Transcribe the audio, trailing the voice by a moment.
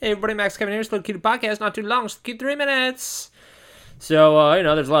Hey everybody, Max Kevin here. It's a little cute podcast, not too long, just keep 3 minutes. So,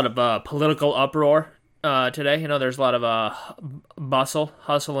 there's a lot of political uproar today. There's a lot of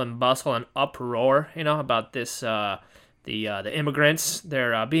hustle and bustle and uproar, about this, the immigrants.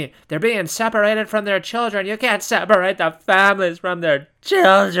 They're being separated from their children. You can't separate the families from their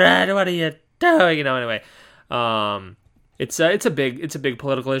children. What are you doing? Anyway. It's a big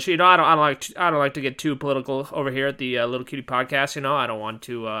political issue. I don't like to get too political over here at the Little Cutie Podcast. I don't want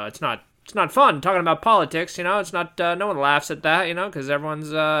to. It's not fun talking about politics. It's not. No one laughs at that. Because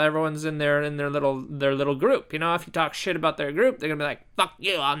everyone's in their little group. If you talk shit about their group, they're gonna be like, "Fuck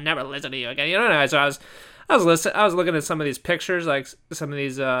you! I'll never listen to you again." So I was looking at some of these pictures, like some of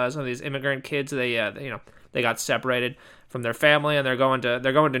these immigrant kids. They got separated from their family and they're going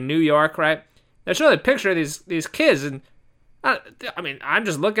to New York, right? They show the picture of these kids and. I'm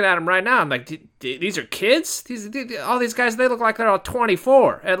just looking at them right now. I'm like, these are kids? All these guys, they look like they're all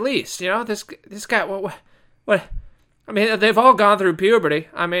 24 at least. This guy, what? I mean, they've all gone through puberty.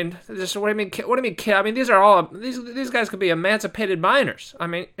 I mean, what do you mean kid? I mean, these guys could be emancipated minors. I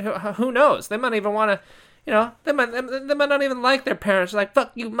mean, who knows? They might even want to, they might not even like their parents. Like,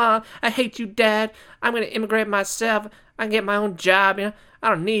 fuck you, mom. I hate you, dad. I'm gonna immigrate myself. I can get my own job. I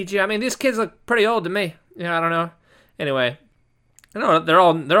don't need you. I mean, these kids look pretty old to me. I don't know. Anyway. They're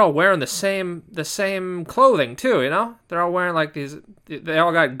all wearing the same clothing too. They're all wearing like these. They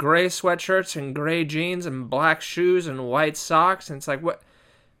all got gray sweatshirts and gray jeans and black shoes and white socks. And it's like, what?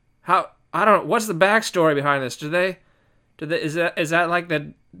 How? I don't. What's the backstory behind this? Is that like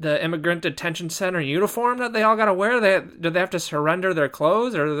the immigrant detention center uniform that they all got to wear? Did they have to surrender their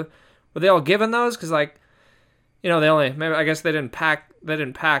clothes, or were they all given those? Because they maybe I guess they didn't pack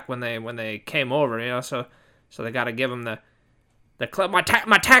when they came over. So they got to give them my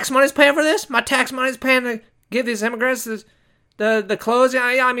tax money's paying for this. My tax money's paying to give these immigrants the clothes.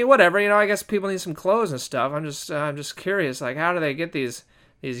 Yeah, I mean, whatever. I guess people need some clothes and stuff. I'm just curious. Like, how do they get these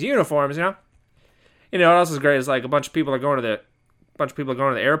uniforms? What else is great is like a bunch of people are going to the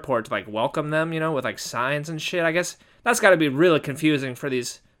airport to like welcome them. With like signs and shit. I guess that's got to be really confusing for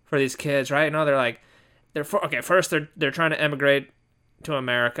these kids, right? First they're trying to immigrate to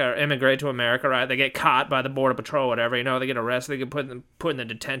America, right? They get caught by the Border Patrol, whatever, they get arrested, they get put in the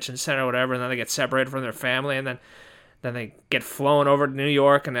detention center, whatever, and then they get separated from their family, and then they get flown over to New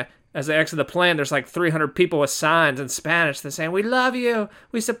York, and as they exit the plane, there's like 300 people with signs in Spanish that saying, "We love you,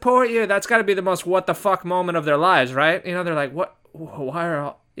 we support you." That's got to be the most what the fuck moment of their lives, right? They're like, what, why are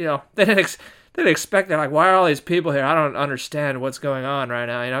all, they didn't expect, they're like, why are all these people here? I don't understand what's going on right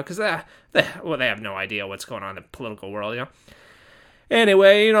now, because they have no idea what's going on in the political world,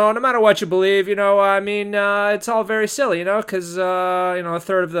 Anyway, no matter what you believe, it's all very silly, because, a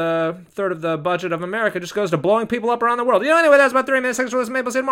third of the budget of America just goes to blowing people up around the world. Anyway, that's about 3 minutes. Thanks for listening. Maybe we'll see you tomorrow.